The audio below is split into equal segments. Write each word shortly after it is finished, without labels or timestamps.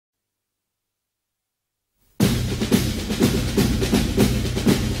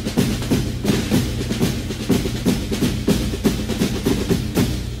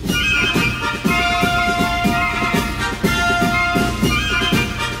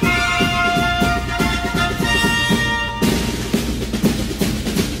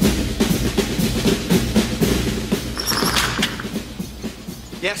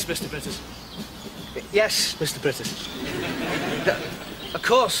Mr. Brittas. Yes, Mr. Brittas. Of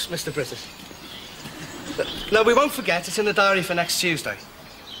course, Mr. Brittas. No, we won't forget. It's in the diary for next Tuesday.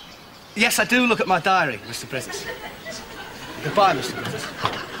 Yes, I do look at my diary, Mr. Brittas. Goodbye, Mr. Brittas.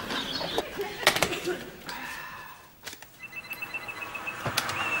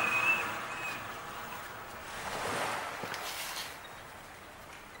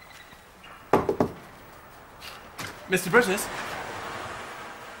 Mr. Brittas?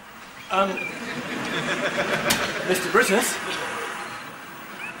 Mr. Brittas?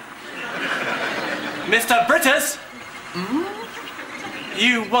 Mr. Brittas?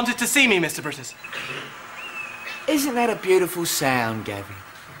 You wanted to see me, Mr. Brittas? Isn't that a beautiful sound, Gavin?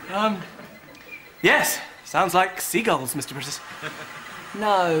 Yes. Sounds like seagulls, Mr. Brittas.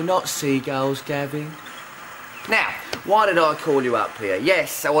 No, not seagulls, Gavin. Now, why did I call you up here?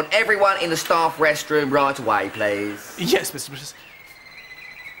 Yes, I want everyone in the staff restroom right away, please. Yes, Mr. Brittas.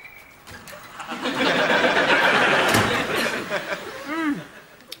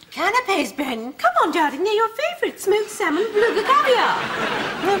 Canapes, Ben. Come on, darling. They're your favourite. Smoked salmon, beluga caviar.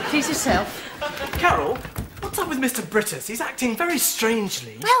 Oh, please yourself. Carol, what's up with Mr. Brittas? He's acting very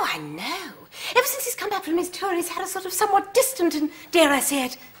strangely. Oh, I know. Ever since he's come back from his tour, he's had a sort of somewhat distant and, dare I say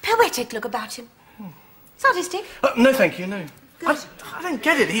it, poetic look about him. It's artistic. No, thank you, no. Good. I don't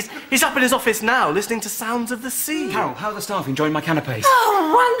get it. He's up in his office now, listening to sounds of the sea. Carol, how are the staff enjoying my canapes?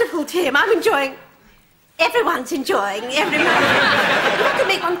 Oh, wonderful, Tim. I'm enjoying... Everyone's enjoying. Everyone. If I could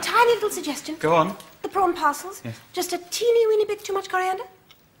make one tiny little suggestion. Go on. The prawn parcels. Yes. Just a teeny-weeny bit too much coriander.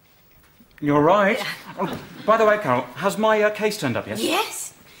 You're right. Oh, by the way, Carol, has my case turned up yet?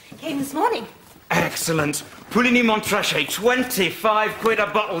 Yes. Came this morning. Excellent. Pouligny Montrachet, 25 quid a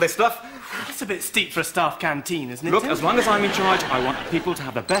bottle, this stuff. That's a bit steep for a staff canteen, isn't it? Look, Tim? as long as I'm in charge, I want people to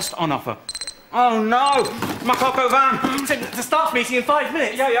have the best on offer. Oh, no! My coco van! Tim, the staff meeting in 5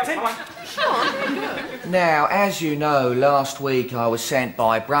 minutes. Yeah, Tim. come on. Now, as you know, last week I was sent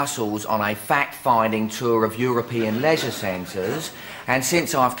by Brussels on a fact-finding tour of European leisure centres, and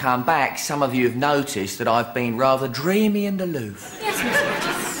since I've come back, some of you have noticed that I've been rather dreamy and aloof. Yes, Miss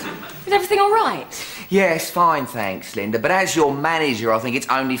Brittas. Is everything all right? Yes, fine, thanks, Linda, but as your manager, I think it's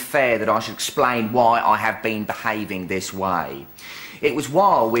only fair that I should explain why I have been behaving this way. It was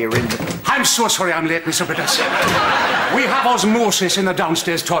while we were in the... I'm so sorry I'm late, Mr. Brittas. We have osmosis in the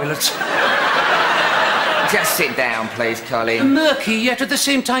downstairs toilets. Just sit down, please, Colin. Murky, yet at the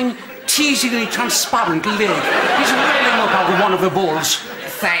same time, teasingly transparent leg. He's railing up out of one of the bowls.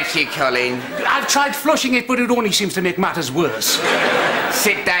 Thank you, Colin. I've tried flushing it, but it only seems to make matters worse.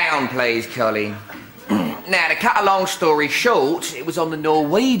 Sit down, please, Colin. Now, to cut a long story short, it was on the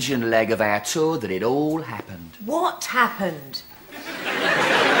Norwegian leg of our tour that it all happened. What happened?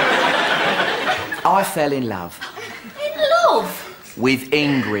 I fell in love. In love? With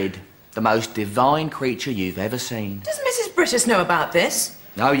Ingrid, the most divine creature you've ever seen. Does Mrs. Brittas know about this?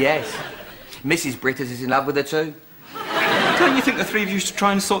 Oh, yes. Mrs. Brittas is in love with her too. Don't you think the three of you should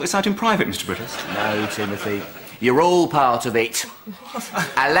try and sort this out in private, Mr. Brittas? No, Timothy. You're all part of it.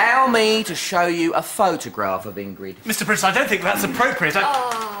 Allow me to show you a photograph of Ingrid. Mr. Brittas, I don't think that's appropriate.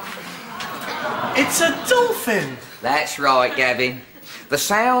 It's a dolphin. That's right, Gavin. The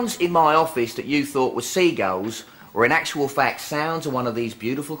sounds in my office that you thought were seagulls were in actual fact sounds of one of these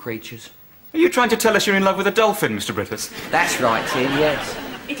beautiful creatures. Are you trying to tell us you're in love with a dolphin, Mr. Brittas? That's right, Tim, yes.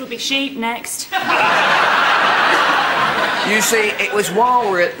 It'll be sheep next. You see, it was while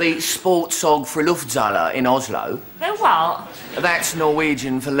we were at the Sportshog for Lufthalle in Oslo. They're what? That's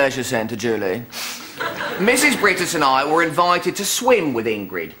Norwegian for leisure centre, Julie. Mrs. Brittas and I were invited to swim with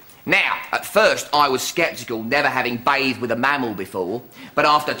Ingrid. Now, at first I was sceptical, never having bathed with a mammal before, but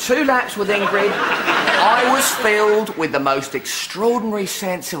after 2 laps with Ingrid, I was filled with the most extraordinary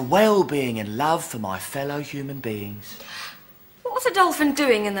sense of well-being and love for my fellow human beings. What was a dolphin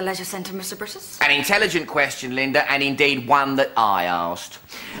doing in the leisure centre, Mr. Brittas? An intelligent question, Linda, and indeed one that I asked.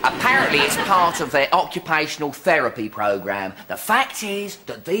 Apparently it's part of their occupational therapy programme. The fact is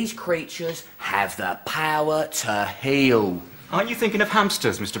that these creatures have the power to heal. Aren't you thinking of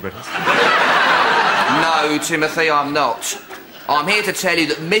hamsters, Mr. Brittas? No, Timothy, I'm not. I'm here to tell you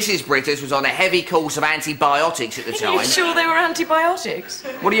that Mrs. Brittas was on a heavy course of antibiotics at the time. Are you sure they were antibiotics?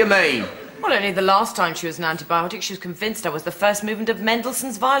 What do you mean? Well, only the last time she was an antibiotic, she was convinced I was the first movement of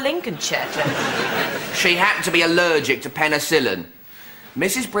Mendelssohn's Violin Concerto. She happened to be allergic to penicillin.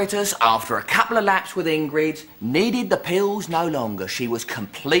 Mrs. Brittas, after a couple of laps with Ingrid, needed the pills no longer. She was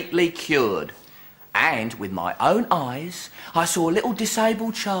completely cured. And with my own eyes, I saw a little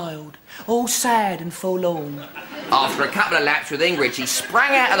disabled child, all sad and forlorn. After a couple of laps with Ingrid, she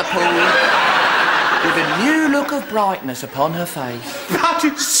sprang out of the pool with a new look of brightness upon her face. That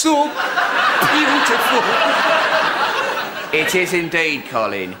is so beautiful. It is indeed,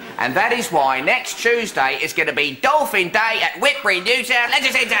 Colin. And that is why next Tuesday is going to be Dolphin Day at Whitbury Newtown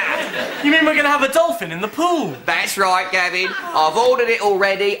Leisure Centre. You mean we're going to have a dolphin in the pool? That's right, Gavin. I've ordered it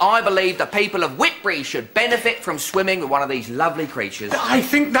already. I believe the people of Whitbury should benefit from swimming with one of these lovely creatures. I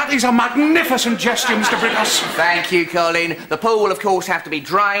think that is a magnificent gesture, Mr. Brittas. Thank you, Colin. The pool will, of course, have to be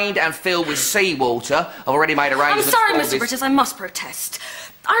drained and filled with seawater. I've already made I'm arrangements sorry, for Mr. this. Brittas, I must protest.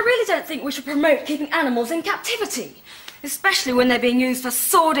 I really don't think we should promote keeping animals in captivity, especially when they're being used for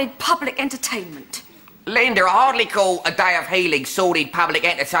sordid public entertainment. Linda, I hardly call a day of healing sordid public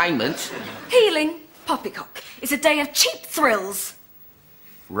entertainment. Healing, poppycock, is a day of cheap thrills.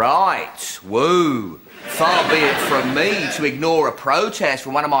 Right, woo. Far be it from me to ignore a protest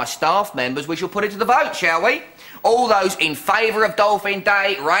from one of my staff members. We shall put it to the vote, shall we? All those in favour of Dolphin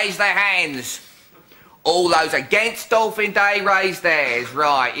Day, raise their hands. All those against Dolphin Day, raise theirs.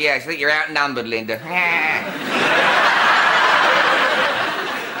 Right, yes, I think you're outnumbered, Linda.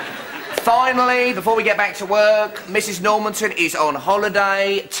 Finally, before we get back to work, Mrs. Normanton is on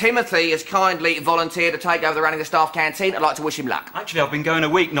holiday. Timothy has kindly volunteered to take over the running of the staff canteen. I'd like to wish him luck. Actually, I've been going a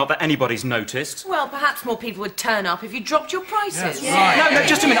week, not that anybody's noticed. Well, perhaps more people would turn up if you dropped your prices. No,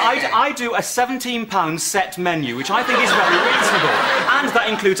 just a minute. I do a £17 set menu, which I think is very reasonable. And that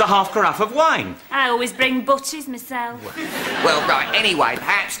includes a half carafe of wine. I always bring butties myself. Well, right, anyway,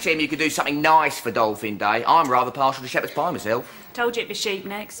 perhaps, Tim, you could do something nice for Dolphin Day. I'm rather partial to shepherd's pie myself. Told you it'd be sheep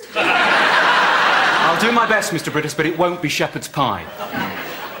next. I'll do my best, Mr. Brittas, but it won't be shepherd's pie.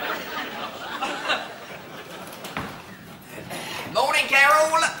 Morning,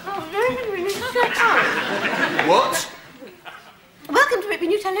 Carol. What? Welcome to Whitby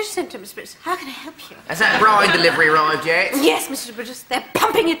Newtown Leisure Centre, Miss Brittas. How can I help you? Has that bride delivery arrived yet? Yes, Mr. Brittas. They're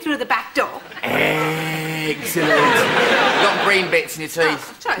pumping it through the back door. Excellent. Got green bits in your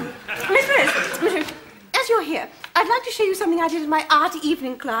teeth. Sorry. Miss Brittas, as you're here, I'd like to show you something I did in my art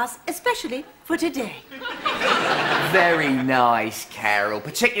evening class, especially for today. Very nice, Carol.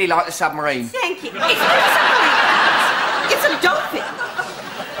 Particularly like the submarine. Thank you. It's not a submarine. It's a dolphin.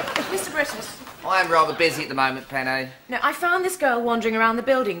 Mr. Brittas. I am rather busy at the moment, Penny. No, I found this girl wandering around the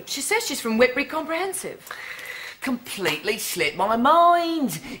building. She says she's from Whitbury Comprehensive. Completely slipped my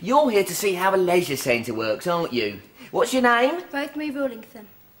mind. You're here to see how a leisure centre works, aren't you? What's your name? Rosemary Rawlington.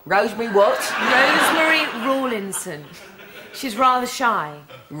 Rosemary what? Rosemary Rawlinson. She's rather shy.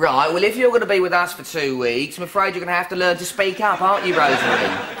 Right, well, if you're going to be with us for 2 weeks, I'm afraid you're going to have to learn to speak up, aren't you, Rosemary?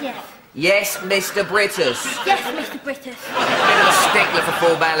 Yes. Yes, Mr. Brittas. Yes, Mr. Brittas. Bit of a stickler for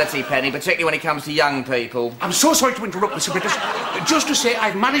formality, Penny, particularly when it comes to young people. I'm so sorry to interrupt, Mr. Brittas. Just to say,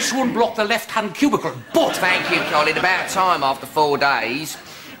 I've managed to unblock the left-hand cubicle, but... Thank you, Colin. About time after 4 days.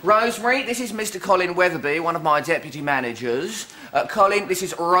 Rosemary, this is Mr. Colin Weatherby, one of my deputy managers. Colin, this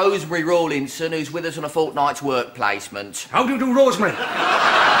is Rosemary Rawlinson, who's with us on a fortnight's work placement. How do you do, Rosemary? Colin,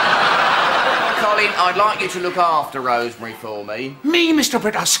 I'd like you to look after Rosemary for me. Me, Mr.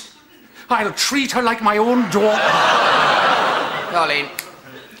 Brittas? I'll treat her like my own daughter. Colin,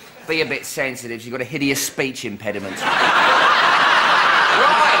 be a bit sensitive. She's got a hideous speech impediment. Right,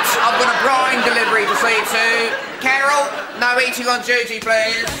 I've got a brine delivery to see to. Carol, no eating on duty,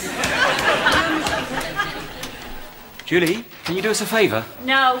 please. Julie, can you do us a favour?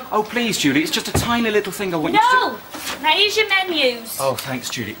 No. Oh, please, Julie, it's just a tiny little thing I want you to do. No! Now here's your menus. Oh, thanks,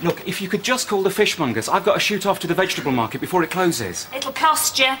 Julie. Look, if you could just call the fishmongers. I've got to shoot off to the vegetable market before it closes. It'll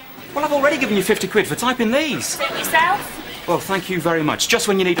cost you. Well, I've already given you 50 quid for typing these. Suit yourself. Well, thank you very much. Just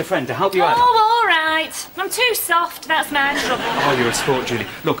when you need a friend to help you out. Oh, all right. I'm too soft. That's my trouble. Oh, you're a sport, Julie.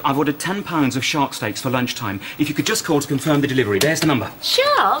 Look, I've ordered £10 of shark steaks for lunchtime. If you could just call to confirm the delivery. There's the number.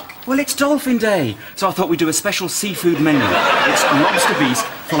 Shark? Well, it's Dolphin Day, so I thought we'd do a special seafood menu. It's lobster bisque,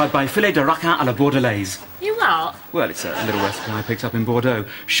 followed by filet de raquin à la bordelaise. You what? Well, it's a little recipe I picked up in Bordeaux.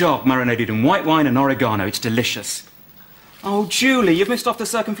 Shark marinated in white wine and oregano. It's delicious. Oh, Julie, you've missed off the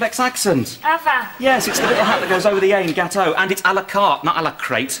circumflex accent. Have I? Yes, it's the little hat that goes over the A in gâteau, and it's à la carte, not à la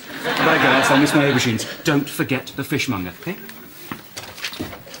crate. I better go, else I'll miss my aubergines. Don't forget the fishmonger, OK?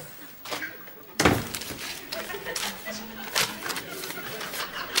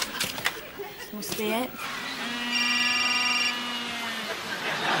 This must be it.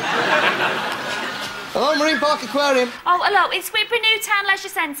 Hello, Marine Park Aquarium. Oh, hello, it's Whitbury Newtown Leisure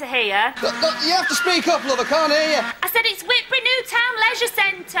Centre here. Look, you have to speak up, love, I can't hear you. I said it's Whitbury Newtown Leisure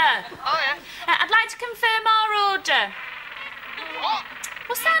Centre. Oh, yeah? I'd like to confirm our order. What?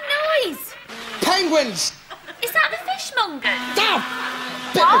 What's that noise? Penguins! Is that the fishmonger? Damn!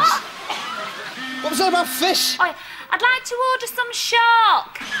 Bitters! What was that about fish? I I'd like to order some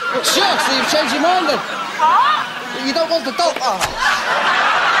shark. Shark, so you've changed your mind then? What? You don't want the dog? Oh.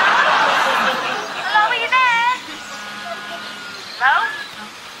 Hello, are you there? Hello?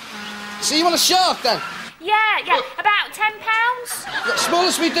 So you want a shark then? Yeah, about £10. The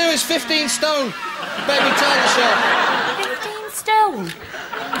smallest we do is 15 stone. Baby tiger shark. 15 stone.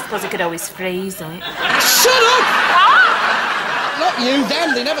 I suppose it could always freeze, eh? Shut up! What? Not you,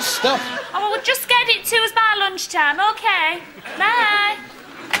 them. They never stop. Oh, well, just get it to us by lunchtime, OK? Bye.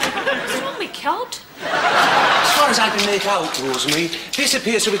 What's wrong with Cod? As far as I can make out, Rosemary, this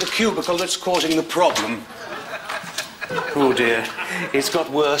appears to be the cubicle that's causing the problem. Oh, dear. It's got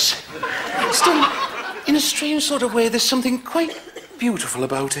worse. Still, in a strange sort of way, there's something quite beautiful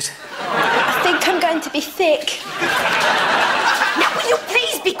about it. I think I'm going to be thick. Now, will you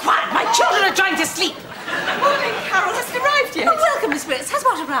please be quiet? My children are trying to sleep. Morning, Carol. Hasn't arrived yet. Oh, welcome, Miss Brittas. Has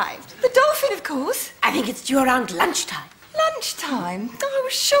what arrived? The dolphin, of course. I think it's due around lunchtime. Lunchtime? Oh, I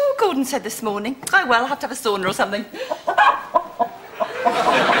was sure Gordon said this morning. Oh, well, I'll have to have a sauna or something.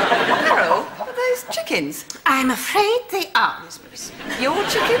 Carol, are those chickens? I'm afraid they are, Miss Brittas. Your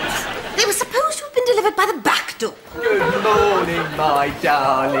chickens? They were supposed to have been delivered by the back door. Good morning, my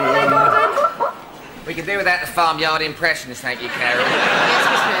darling. We can do without the farmyard impressions, thank you, Carol. Yes,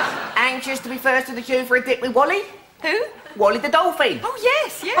 Miss Brittas. Anxious to be first in the queue for a dip with Wally? Who? Wally the dolphin. Oh,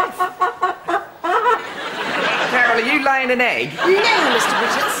 yes. Carol, are you laying an egg? No, Mr.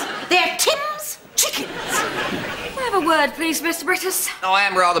 Brittas. They're Tim's chickens. Can I have a word, please, Mr. Brittas? I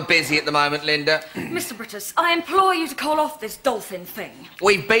am rather busy at the moment, Linda. Mr. Brittas, I implore you to call off this dolphin thing.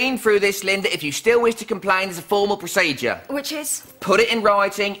 We've been through this, Linda. If you still wish to complain, there's a formal procedure. Which is? Put it in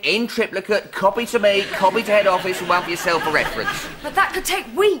writing, in triplicate, copy to me, copy to head office, and one for yourself for reference. But that could take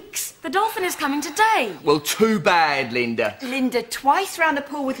weeks. The dolphin is coming today. Well, too bad, Linda. Linda, twice round the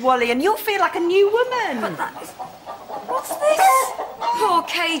pool with Wally and you'll feel like a new woman. But that is... What's this? Poor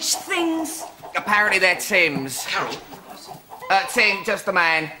caged things. Apparently they're Tim's. Carol? Tim, just the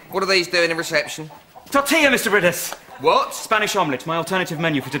man. What are these doing in reception? Tortilla, Mr. Brittas. What? Spanish omelette, my alternative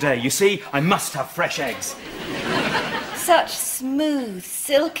menu for today. You see, I must have fresh eggs. Such smooth,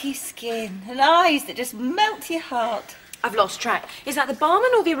 silky skin and eyes that just melt your heart. I've lost track. Is that the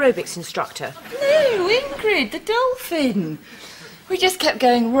barman or the aerobics instructor? No, Ingrid, the dolphin. We just kept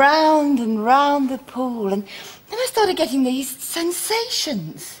going round and round the pool and then I started getting these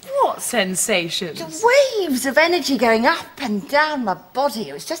sensations. What sensations? Waves of energy going up and down my body.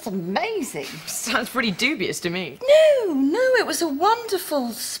 It was just amazing. Sounds pretty dubious to me. No, it was a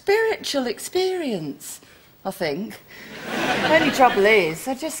wonderful spiritual experience, I think. The only trouble is,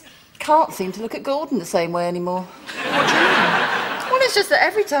 I just can't seem to look at Gordon the same way anymore. What do you mean? Well, it's just that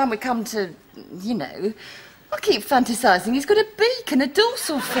every time we come to, I keep fantasising he's got a beak and a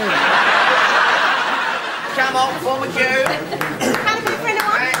dorsal fin. Come on, form a queue.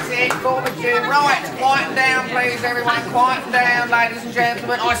 That's it, form a queue. Right, quieten down, please, everyone. Quieten down, ladies and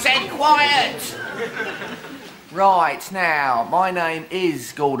gentlemen. I said quiet. Right, now, my name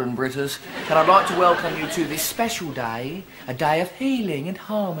is Gordon Brittas, and I'd like to welcome you to this special day, a day of healing and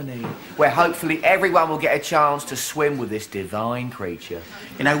harmony, where hopefully everyone will get a chance to swim with this divine creature.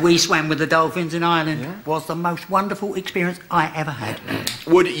 You know, we swam with the dolphins in Ireland. Yeah. Was the most wonderful experience I ever had.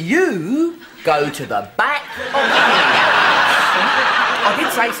 Would you go to the back of the I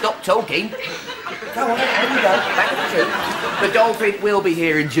did say stop talking. Go on, there we go, back of the queue. The dolphin will be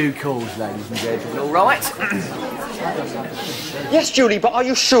here in due course, ladies and gentlemen, all right? Yes, Julie, but are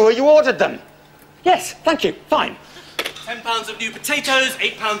you sure you ordered them? Yes, thank you, fine. 10 pounds of new potatoes,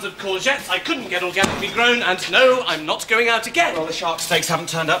 8 pounds of courgettes. I couldn't get organically grown, and no, I'm not going out again. Well, the shark steaks haven't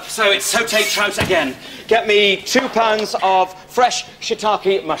turned up, so it's sauté trout again. Get me 2 pounds of fresh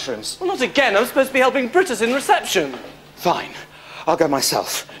shiitake mushrooms. Well, not again. I'm supposed to be helping Brittas in reception. Fine, I'll go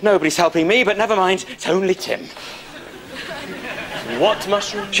myself. Nobody's helping me, but never mind, it's only Tim. What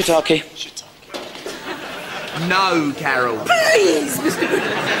mushroom? Shiitake. No, Carol. Please, Mr.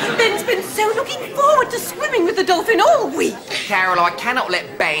 Brittas. Ben's been so looking forward to swimming with the dolphin all week. Carol, I cannot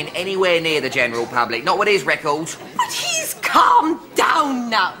let Ben anywhere near the general public, not with his records. But he's calmed down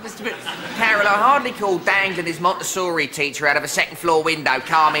now, Mr. Brittas. Carol, I hardly call dangling his Montessori teacher out of a second-floor window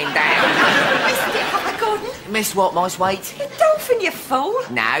calming down. Missed it, have I, Gordon? Missed what, my sweet? The dolphin, you fool.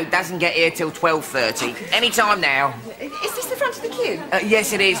 No, doesn't get here till 12:30. Any time now. Is this the front of the queue?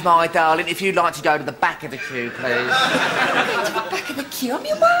 Yes, it is, my darling. If you'd like to go to the back of the queue, please. I'm going to the back of the queue. I'm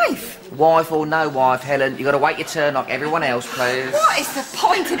your wife. Wife or no wife, Helen, you've got to wait your turn like everyone else, please. What is the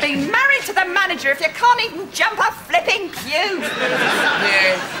point of being married to the manager if you can't even jump a flipping queue?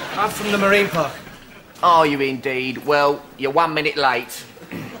 Yeah. I'm from the Marine Park. Are you indeed? Well, you're 1 minute late.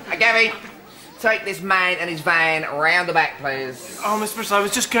 Hey, Gary, take this man and his van round the back, please. Oh, Mr. Brittas, I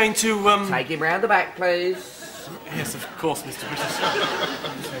was just going to, Take him round the back, please. Yes, of course, Mr.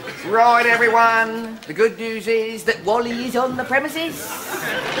 Brittas. Right, everyone. The good news is that Wally is on the premises.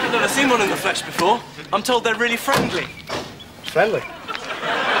 I've never seen one in the flesh before. I'm told they're really friendly. Friendly?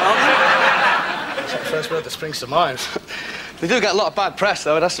 That's the first word that springs to mind. They do get a lot of bad press,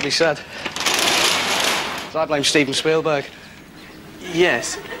 though, it has to be said. So I blame Steven Spielberg.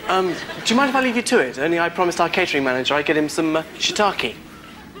 Yes. Do you mind if I leave you to it? Only I promised our catering manager I'd get him some shiitake.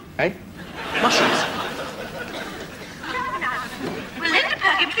 Eh? Mushrooms. Will Linda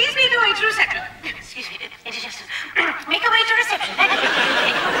Perkin please make her way to reception? Excuse me, indigestion. Make her way to reception.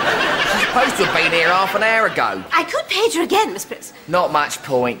 She's supposed to have been here half an hour ago. I could page her again, Miss Brittas. Not much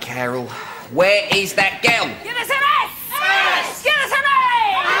point, Carol. Where is that girl? Give us an S! S! Give us an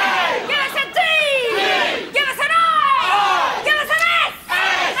A! A! Give us a D! D! Give us an I! Give us an S!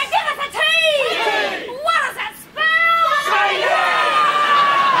 S! And give us a T! T! What does that spell?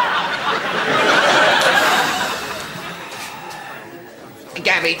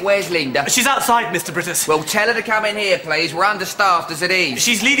 Gabby, where's Linda? She's outside, Mr. Brittas. Well, tell her to come in here, please. We're understaffed as it is.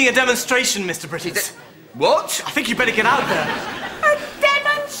 She's leading a demonstration, Mr. Brittas. What? I think you better get out there. A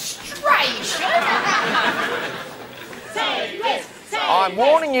demonstration? I'm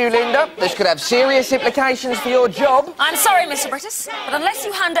warning you, Linda. This could have serious implications for your job. I'm sorry, Mr. Brittas, but unless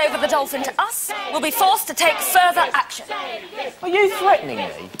you hand over the dolphin to us, we'll be forced to take further action. Are you threatening me?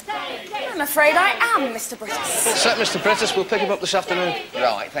 I'm afraid I am, Mr. Brittas. Set, Mr. Brittas. We'll pick him up this afternoon.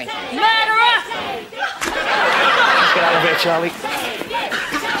 Right, thank you. Murderer! Let's get out of here, Charlie.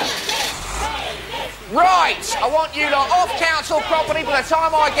 Right, I want you lot off council property by the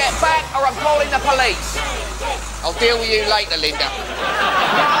time I get back, or I'm calling the police. I'll deal with you later, Linda.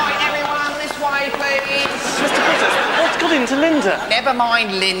 Right, everyone, this way, please. Mr. Brittas, what's got into Linda? Never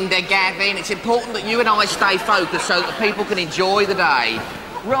mind Linda, Gavin. It's important that you and I stay focused so that people can enjoy the day.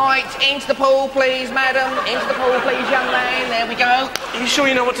 Right, into the pool, please, madam. Into the pool, please, young man. There we go. Are you sure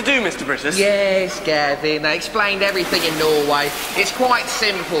you know what to do, Mr. Brittas? Yes, Gavin. They explained everything in Norway. It's quite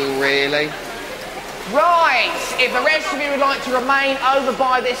simple, really. Right, if the rest of you would like to remain over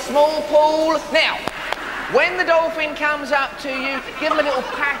by this small pool. Now, when the dolphin comes up to you, give them a little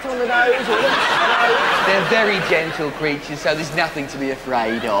pat on the nose or a little stroke. They're very gentle creatures, so there's nothing to be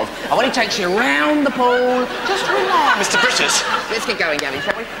afraid of. And when he takes you around the pool, just relax. Mr. Brittas. Let's get going, Gavin,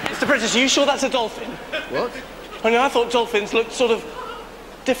 shall we? Mr. Brittas, are you sure that's a dolphin? What? I mean, I thought dolphins looked sort of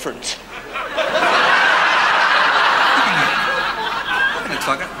different. Looks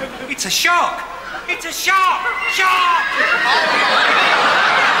like it's a shark. It's a shark! Shark!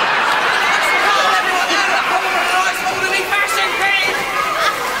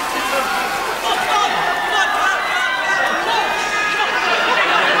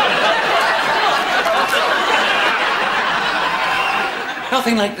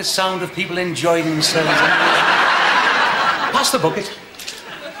 Nothing like the sound of people enjoying themselves. Pass the bucket.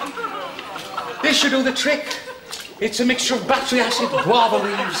 This should do the trick. It's a mixture of battery acid, guava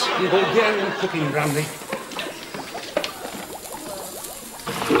leaves, and Bulgarian cooking brandy.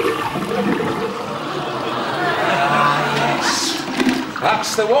 Ah, yes.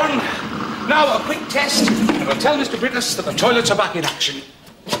 That's the one. Now, a quick test, and we'll tell Mr. Brittas that the toilets are back in action.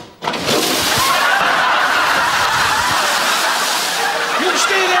 You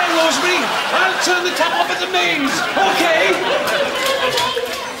stay there, Rosemary. I'll turn the tap off at the mains. OK?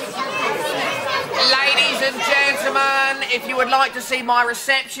 Ladies and gentlemen, if you would like to see my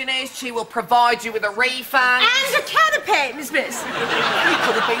receptionist, she will provide you with a refund. And a canapé, Miss Brittas. He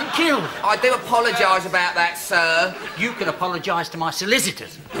could have been killed. I do apologise about that, sir. You can apologise to my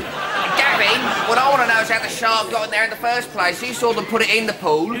solicitors. Gavin, what I want to know is how the shark got in there in the first place. You saw them put it in the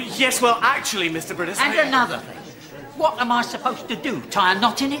pool. Yes, well, actually, Mr. Brittas... And another thing. What am I supposed to do? Tie a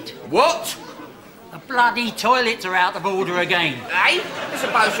knot in it? What? The bloody toilets are out of order again. Eh? They're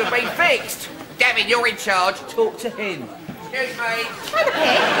supposed to have been fixed. Gavin, you're in charge. Talk to him. Excuse me. Come on,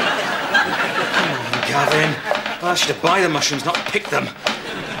 Gavin, I asked you to buy the mushrooms, not pick them.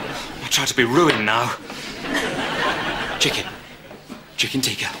 I try to be ruined now. Chicken. Chicken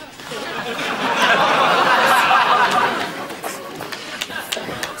tikka.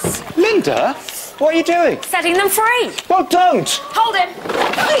 Linda, what are you doing? Setting them free. Well, don't. Hold him.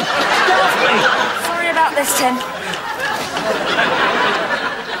 Sorry about this, Tim.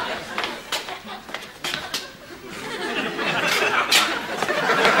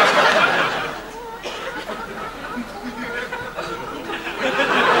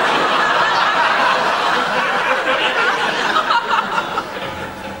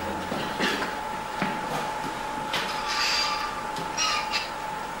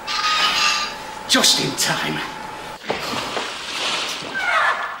 Just in time.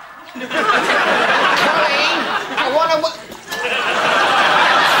 Colleen, I want to...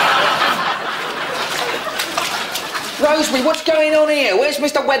 Rosemary, what's going on here? Where's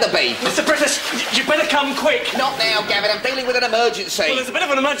Mr. Weatherby? Mr. Brittas, you better come quick. Not now, Gavin. I'm dealing with an emergency. Well, there's a bit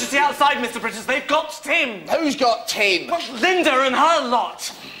of an emergency outside, Mr. Brittas. They've got Tim. Who's got Tim? Well, Linda and her lot.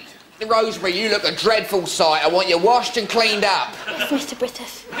 Rosemary, you look a dreadful sight. I want you washed and cleaned up. Yes, Mr.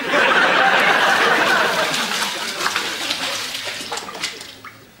 Brittas.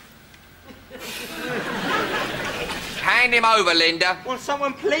 Hand him over, Linda. Will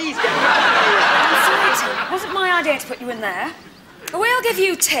someone please get me out of here? I'm sorry, Tim. It wasn't my idea to put you in there. We'll give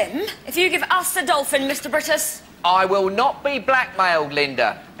you Tim if you give us the dolphin, Mr. Brittas. I will not be blackmailed,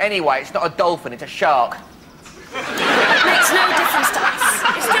 Linda. Anyway, it's not a dolphin, it's a shark. It makes no difference to us.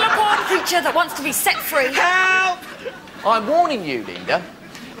 It's still a poor creature that wants to be set free. Help! I'm warning you, Linda.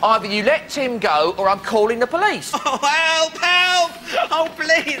 Either you let Tim go or I'm calling the police. Oh, help, help! Oh,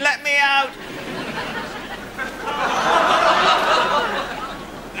 please, let me out.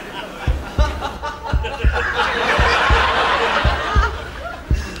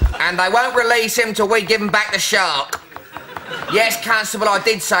 And they won't release him till we give him back the shark. Yes, Constable, I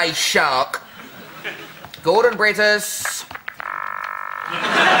did say shark. Gordon Brittas.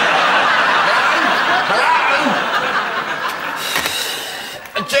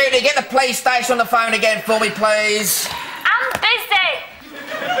 Hello? Judy, get the police station on the phone again for me, please. I'm busy.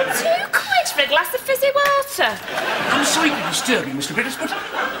 2 quid for a glass of fizzy water. I'm sorry to disturb you, Mr. Brittas, but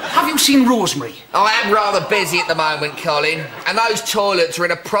have you seen Rosemary? I am rather busy at the moment, Colin. And those toilets are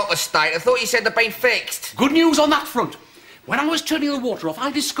in a proper state. I thought you said they'd been fixed. Good news on that front. When I was turning the water off, I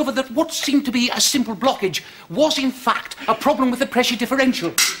discovered that what seemed to be a simple blockage was, in fact, a problem with the pressure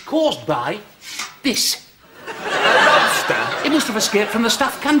differential, caused by this. A lobster? It must have escaped from the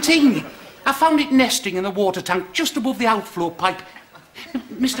staff canteen. I found it nesting in the water tank just above the outflow pipe.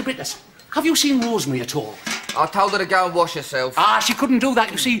 Mr. Brittas, have you seen Rosemary at all? I told her to go and wash herself. Ah, she couldn't do that,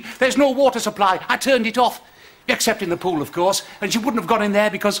 you see. There's no water supply. I turned it off. Except in the pool, of course. And she wouldn't have gone in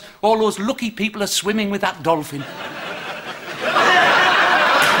there because all those lucky people are swimming with that dolphin.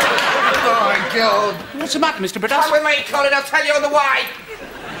 Oh, my God. What's the matter, Mr. Brittas? Come with me, Colin. I'll tell you on the way.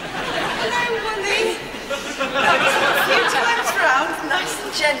 Hello, Willie. A few times round, nice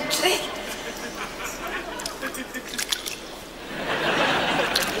and gently.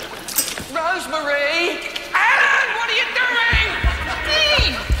 Rosemary! Alan, what are you doing?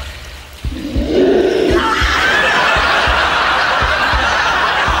 Dean!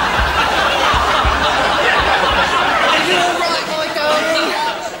 Are you all right, my darling?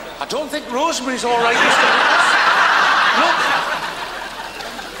 I don't think Rosemary's all right, Mr. Brittas. Look.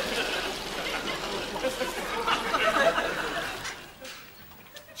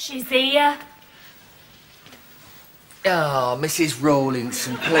 She's here. Oh, Mrs.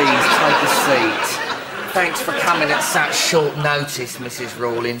 Rawlinson, please take a seat. Thanks for coming at such short notice, Mrs.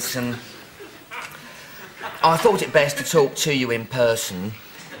 Rawlinson. I thought it best to talk to you in person.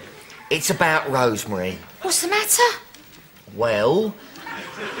 It's about Rosemary. What's the matter? Well,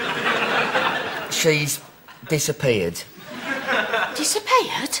 she's disappeared.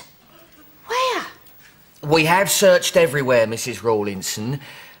 Disappeared? Where? We have searched everywhere, Mrs. Rawlinson.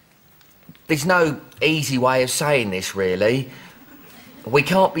 There's no easy way of saying this, really. We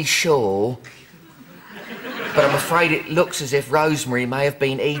can't be sure, but I'm afraid it looks as if Rosemary may have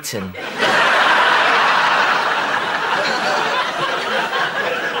been eaten.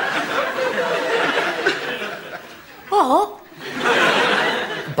 What?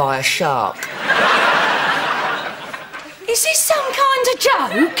 By a shark. Is this some kind of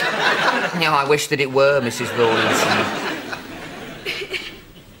joke? Yeah, I wish that it were, Mrs. Rawlinson.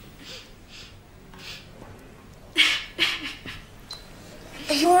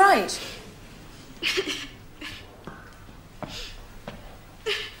 Are you all right?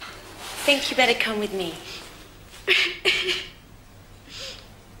 Think you better come with me.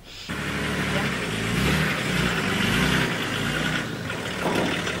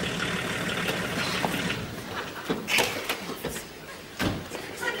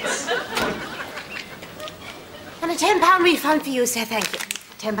 And a £10 refund for you, sir, thank you.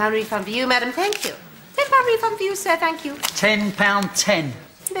 £10 refund for you, madam, thank you. £10 refund for you, sir, thank you. £10.10.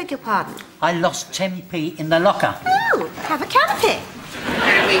 Beg your pardon. I lost 10p in the locker. Oh, have a canopy.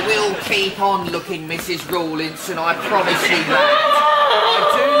 And we will keep on looking, Mrs. Rawlinson, I promise you that. I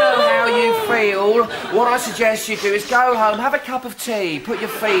do know how you feel. What I suggest you do is go home, have a cup of tea, put your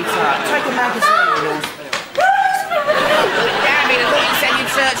feet up, take a magazine. Damn it, I thought you said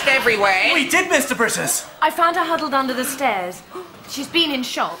you'd searched everywhere. We did, Mr. Brittas. I found her huddled under the stairs. She's been in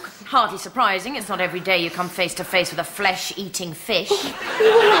shock. Hardly surprising. It's not every day you come face to face with a flesh-eating fish.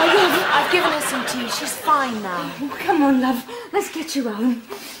 I've given her some tea. She's fine now. Oh, come on, love. Let's get you home.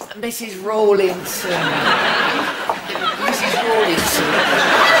 Mrs. Rawlinson. Mrs. Rawlinson.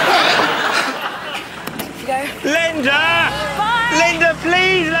 You go. Linda! Bye. Linda,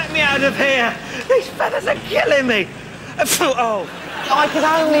 please let me out of here. These feathers are killing me. Oh. I can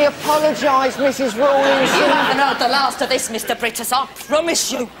only apologise, Mrs. Rawlinson. You haven't heard the last of this, Mr. Brittas, I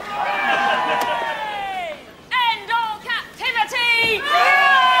promise you. End all captivity!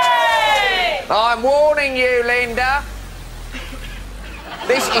 I'm warning you, Linda.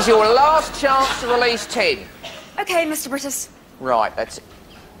 This is your last chance to release Tim. OK, Mr. Brittas. Right, that's it.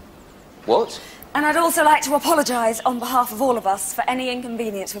 What? And I'd also like to apologise on behalf of all of us for any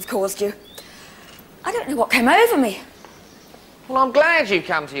inconvenience we've caused you. I don't know what came over me. Well, I'm glad you've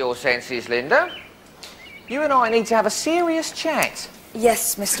come to your senses, Linda. You and I need to have a serious chat.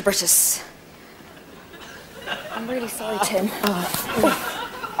 Yes, Mr. Brittas. I'm really sorry, Tim.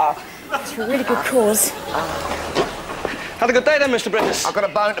 It's for a really good cause. Have a good day then, Mr. Brittas. I've got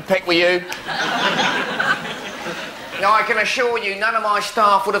a bone to pick with you. Now, I can assure you none of my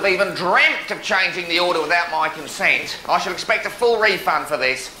staff would have even dreamt of changing the order without my consent. I shall expect a full refund for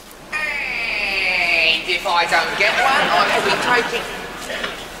this. And if I don't get one, I shall be taking...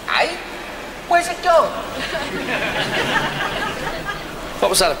 Hey? Where's it gone? What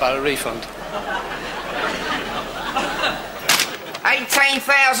was that about, a refund?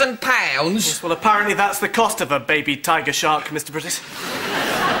 £18,000? Well, apparently that's the cost of a baby tiger shark, Mr. Brittas.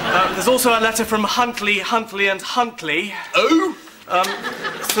 There's also a letter from Huntley and Huntley. Oh?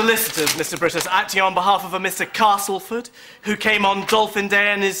 Solicitors, Mr. Brittas, acting on behalf of a Mr. Castleford, who came on Dolphin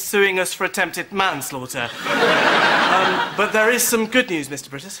Day and is suing us for attempted manslaughter. But there is some good news, Mr.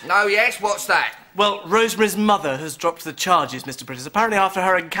 Brittas. No, yes, what's that? Well, Rosemary's mother has dropped the charges, Mr. Brittas. Apparently, after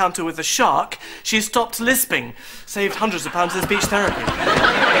her encounter with the shark, she's stopped lisping, saved hundreds of pounds in speech therapy.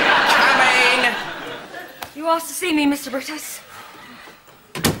 Come in! You asked to see me, Mr. Brittas.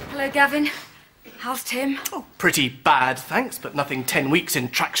 Hello, Gavin. How's Tim? Oh, pretty bad, thanks, but nothing 10 weeks in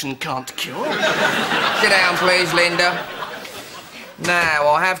traction can't cure. Sit down, please, Linda. Now,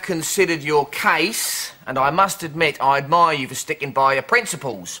 I have considered your case, and I must admit I admire you for sticking by your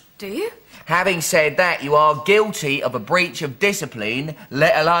principles. Do you? Having said that, you are guilty of a breach of discipline,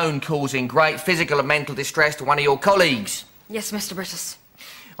 let alone causing great physical and mental distress to one of your colleagues. Yes, Mr. Brittas.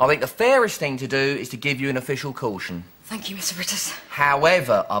 I think the fairest thing to do is to give you an official caution. Thank you, Mr. Brittas.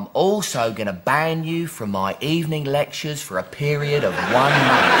 However, I'm also going to ban you from my evening lectures for a period of 1 month.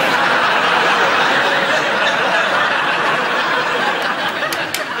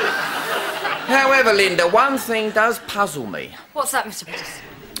 However, Linda, one thing does puzzle me. What's that, Mr. Brittas?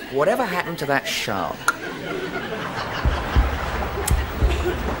 Whatever happened to that shark?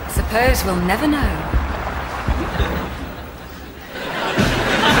 Suppose we'll never know.